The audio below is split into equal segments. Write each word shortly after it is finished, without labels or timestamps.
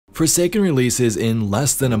Forsaken releases in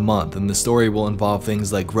less than a month, and the story will involve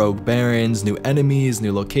things like rogue barons, new enemies,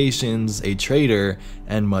 new locations, a traitor,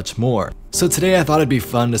 and much more. So today I thought it'd be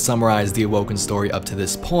fun to summarize the Awoken story up to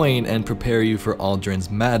this point and prepare you for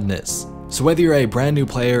Uldren's madness. So whether you're a brand new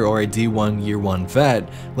player or a D1 Year 1 vet,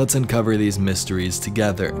 let's uncover these mysteries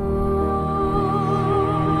together.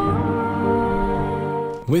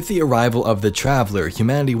 With the arrival of the Traveler,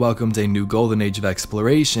 humanity welcomed a new golden age of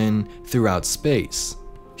exploration throughout space.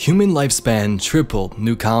 Human lifespan tripled,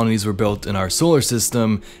 new colonies were built in our solar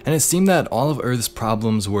system, and it seemed that all of Earth's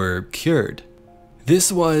problems were cured.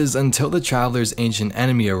 This was until the Traveler's ancient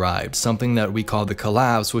enemy arrived, something that we call the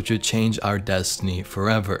Collapse, which would change our destiny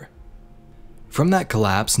forever. From that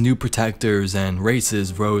collapse, new protectors and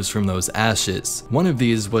races rose from those ashes. One of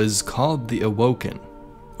these was called the Awoken.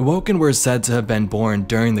 Awoken were said to have been born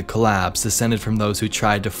during the collapse, descended from those who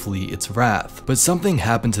tried to flee its wrath. But something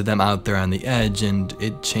happened to them out there on the edge, and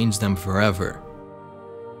it changed them forever.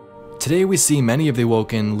 Today we see many of the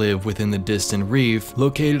Awoken live within the distant reef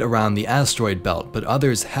located around the asteroid belt, but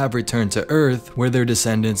others have returned to Earth, where their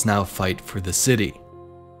descendants now fight for the city.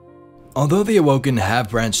 Although the Awoken have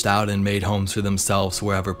branched out and made homes for themselves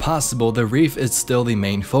wherever possible, the reef is still the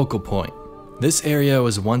main focal point. This area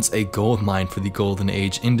was once a gold mine for the Golden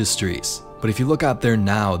Age industries, but if you look out there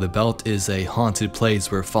now, the belt is a haunted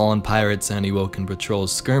place where fallen pirates and Awoken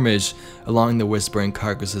patrols skirmish along the whispering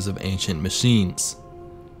carcasses of ancient machines.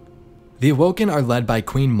 The Awoken are led by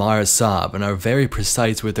Queen Mara Sov and are very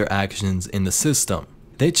precise with their actions in the system.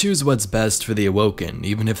 They choose what's best for the Awoken,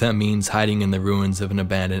 even if that means hiding in the ruins of an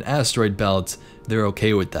abandoned asteroid belt, they're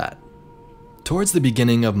okay with that. Towards the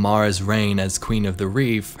beginning of Mara's reign as Queen of the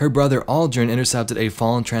Reef, her brother Uldren intercepted a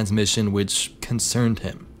fallen transmission which concerned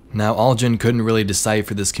him. Now Uldren couldn't really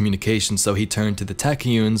decipher this communication, so he turned to the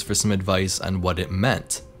Techeuns for some advice on what it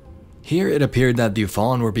meant. Here it appeared that the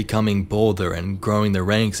Fallen were becoming bolder and growing their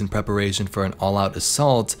ranks in preparation for an all-out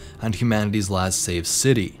assault on humanity's last saved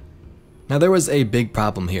city. Now there was a big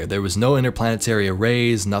problem here. There was no interplanetary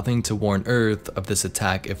arrays, nothing to warn Earth of this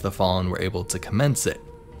attack if the Fallen were able to commence it.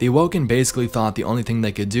 The Awoken basically thought the only thing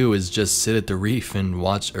they could do is just sit at the reef and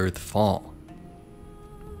watch Earth fall.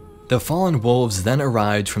 The fallen wolves then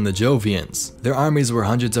arrived from the Jovians. Their armies were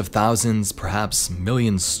hundreds of thousands, perhaps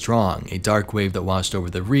millions strong, a dark wave that washed over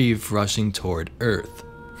the reef, rushing toward Earth.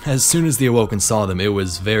 As soon as the Awoken saw them, it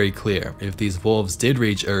was very clear. If these wolves did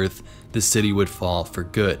reach Earth, the city would fall for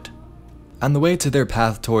good. On the way to their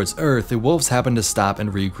path towards Earth, the wolves happened to stop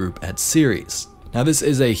and regroup at Ceres. Now this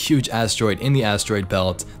is a huge asteroid in the asteroid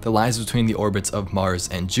belt that lies between the orbits of Mars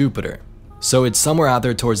and Jupiter. So it's somewhere out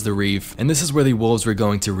there towards the reef, and this is where the wolves were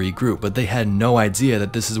going to regroup, but they had no idea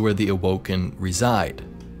that this is where the Awoken reside.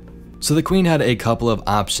 So the Queen had a couple of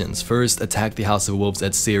options. First, attack the House of Wolves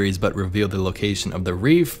at Ceres but reveal the location of the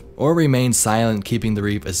reef, or remain silent, keeping the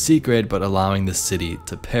reef a secret but allowing the city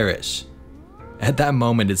to perish. At that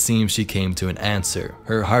moment, it seems she came to an answer.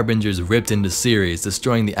 Her harbingers ripped into Ceres,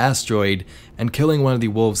 destroying the asteroid and killing one of the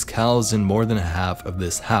wolves' cows and more than half of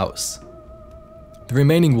this house. The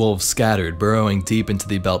remaining wolves scattered, burrowing deep into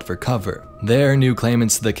the belt for cover. There, new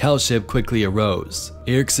claimants to the Kelship quickly arose.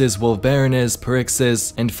 Irxis, Wolf Baroness,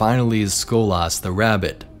 Perixis, and finally Skolas the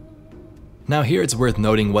Rabbit. Now here it's worth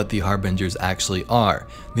noting what the Harbingers actually are.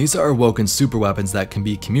 These are Awoken superweapons that can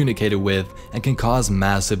be communicated with and can cause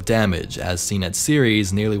massive damage, as seen at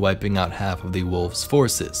Ceres, nearly wiping out half of the wolves'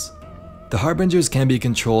 forces. The Harbingers can be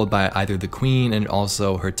controlled by either the Queen and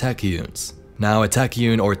also her Techeuns. Now a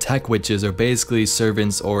Techeun or Tech Witches are basically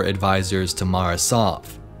servants or advisors to Mara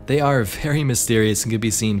Sov. They are very mysterious and can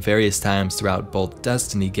be seen various times throughout both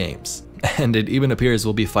Destiny games. And it even appears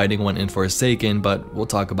we'll be fighting one in Forsaken, but we'll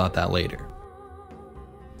talk about that later.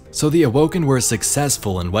 So the Awoken were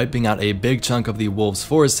successful in wiping out a big chunk of the wolves'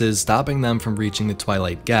 forces, stopping them from reaching the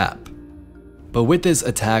Twilight Gap. But with this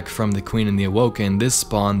attack from the Queen and the Awoken, this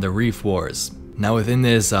spawned the Reef Wars. Now within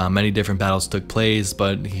this, many different battles took place,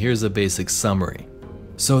 but here's a basic summary.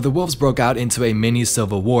 So the wolves broke out into a mini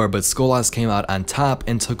civil war, but Skolas came out on top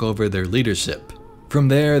and took over their leadership. From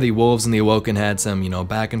there, the wolves and the Awoken had some,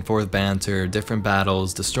 back and forth banter, different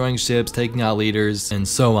battles, destroying ships, taking out leaders, and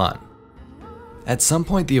so on. At some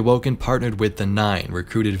point, the Awoken partnered with the Nine,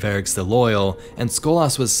 recruited Varix the Loyal, and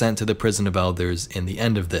Skolas was sent to the Prison of Elders in the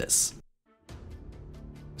end of this.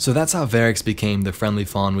 So that's how Varix became the friendly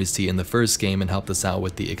Fallen we see in the first game and helped us out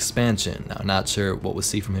with the expansion. Now, not sure what we'll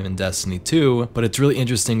see from him in Destiny 2, but it's really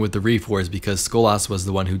interesting with the Reef Wars because Skolas was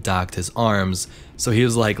the one who docked his arms, so he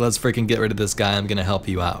was like, let's freaking get rid of this guy, I'm gonna help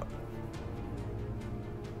you out.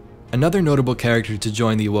 Another notable character to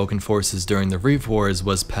join the Awoken forces during the Reef Wars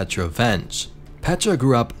was Petra Venj. Petra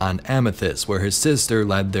grew up on Amethyst, where her sister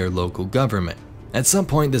led their local government. At some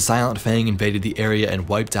point, the Silent Fang invaded the area and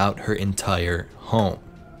wiped out her entire home.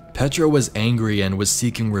 Petra was angry and was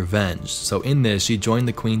seeking revenge, so in this, she joined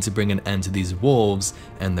the Queen to bring an end to these wolves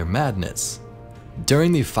and their madness.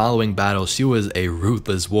 During the following battle, she was a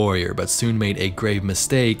ruthless warrior, but soon made a grave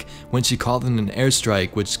mistake when she called in an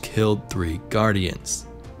airstrike which killed 3 guardians.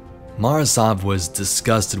 Marasov was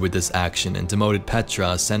disgusted with this action and demoted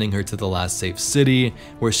Petra, sending her to the last safe city,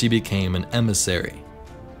 where she became an emissary.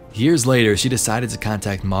 Years later, she decided to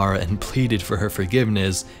contact Mara and pleaded for her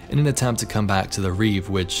forgiveness in an attempt to come back to the Reef,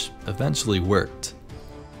 which eventually worked.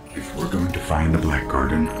 If we're going to find the Black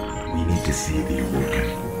Garden, we need to see the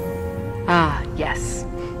Awoken. Ah, yes,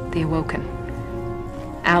 the Awoken.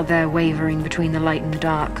 Out there wavering between the light and the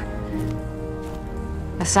dark.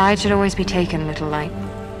 A side should always be taken, little light.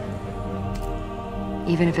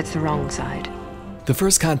 Even if it's the wrong side. The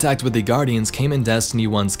first contact with the Guardians came in Destiny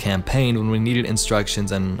 1's campaign when we needed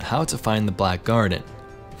instructions on how to find the Black Garden.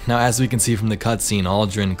 Now, as we can see from the cutscene,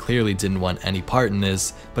 Uldren clearly didn't want any part in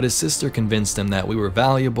this, but his sister convinced him that we were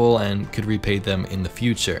valuable and could repay them in the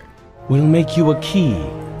future. We'll make you a key.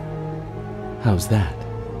 How's that?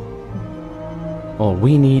 All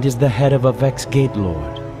we need is the head of a Vex Gate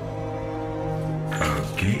Lord.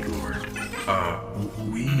 Gate Lord?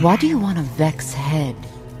 Why do you want a Vex head?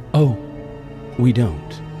 Oh, we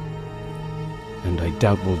don't. And I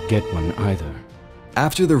doubt we'll get one either.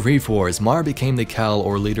 After the Reef Wars, Mara became the Kel,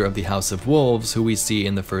 or leader of the House of Wolves, who we see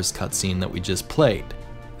in the first cutscene that we just played.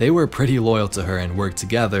 They were pretty loyal to her and worked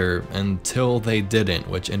together until they didn't,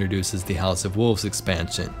 which introduces the House of Wolves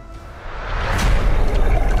expansion.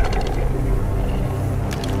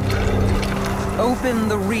 Open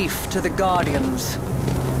the reef to the Guardians.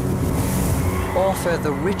 Offer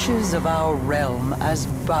the riches of our realm as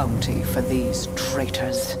bounty for these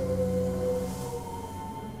traitors.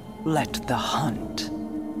 Let the hunt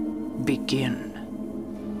begin.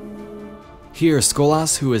 Here,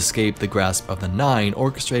 Skolas, who escaped the grasp of the Nine,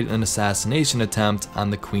 orchestrated an assassination attempt on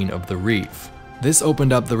the Queen of the Reef. This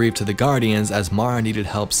opened up the Reef to the Guardians, as Mara needed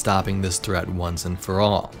help stopping this threat once and for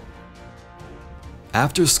all.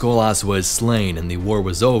 After Skolas was slain and the war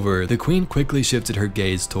was over, the Queen quickly shifted her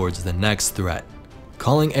gaze towards the next threat.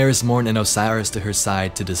 Calling Erismorn and Osiris to her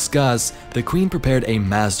side to discuss, the Queen prepared a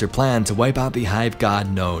master plan to wipe out the hive god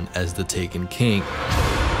known as the Taken King.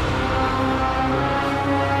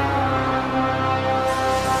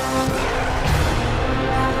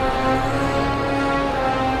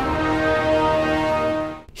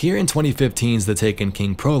 Here in 2015's The Taken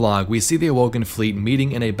King prologue, we see the Awoken fleet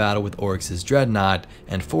meeting in a battle with Oryx's dreadnought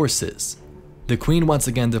and forces. The Queen once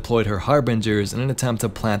again deployed her Harbingers in an attempt to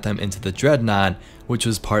plant them into the dreadnought, which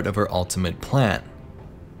was part of her ultimate plan.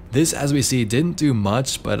 This, as we see, didn't do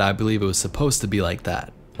much, but I believe it was supposed to be like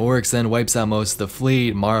that. Oryx then wipes out most of the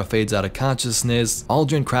fleet, Mara fades out of consciousness,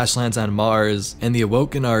 Uldren crash lands on Mars, and the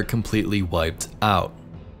Awoken are completely wiped out.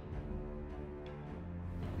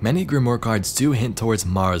 Many Grimoire cards do hint towards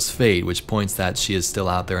Mara's fate, which points that she is still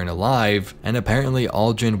out there and alive, and apparently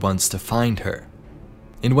Uldren wants to find her.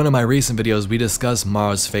 In one of my recent videos, we discussed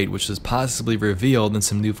Mara's fate, which was possibly revealed in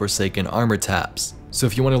some new Forsaken armor tabs. So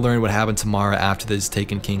if you want to learn what happened to Mara after this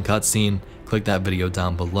Taken King cutscene, click that video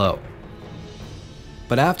down below.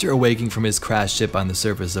 But after awaking from his crashed ship on the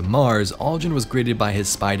surface of Mars, Uldren was greeted by his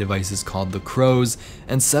spy devices called the Crows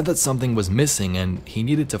and said that something was missing and he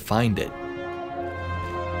needed to find it.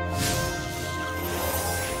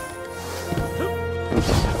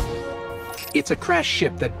 It's a crashed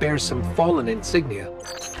ship that bears some fallen insignia.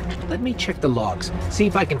 Let me check the logs, see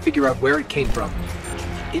if I can figure out where it came from.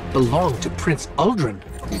 It belonged to Prince Uldren.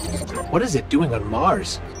 What is it doing on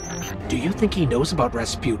Mars? Do you think he knows about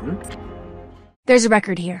Rasputin? There's a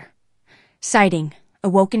record here. Sighting,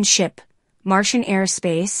 Awoken ship, Martian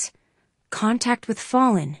airspace, contact with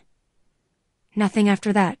Fallen. Nothing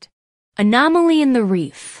after that. Anomaly in the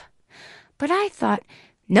Reef. But I thought,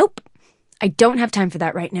 nope, I don't have time for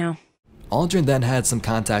that right now. Uldren then had some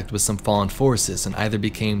contact with some fallen forces and either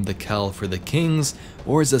became the Kel for the Kings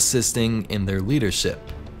or is assisting in their leadership.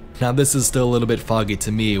 Now this is still a little bit foggy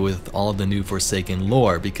to me with all of the new Forsaken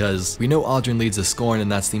lore, because we know Uldren leads a Scorn and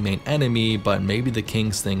that's the main enemy, but maybe the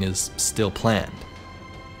Kings thing is still planned.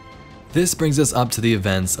 This brings us up to the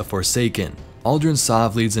events of Forsaken. Uldren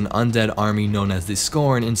Sov leads an undead army known as the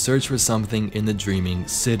Scorn in search for something in the Dreaming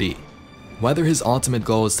City. Whether his ultimate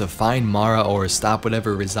goal is to find Mara or stop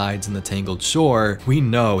whatever resides in the Tangled Shore, we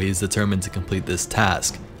know he is determined to complete this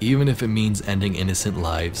task, even if it means ending innocent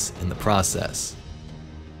lives in the process.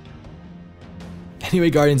 Anyway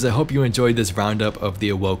Guardians, I hope you enjoyed this roundup of the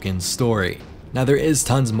Awoken story. Now there is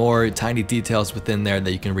tons more tiny details within there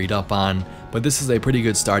that you can read up on, but this is a pretty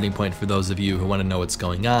good starting point for those of you who want to know what's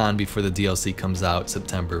going on before the DLC comes out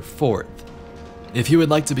September 4th. If you would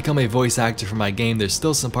like to become a voice actor for my game, there's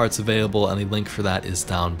still some parts available and the link for that is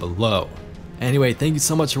down below. Anyway, thank you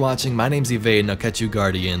so much for watching. My name's Evade and I'll catch you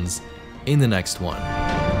Guardians in the next one.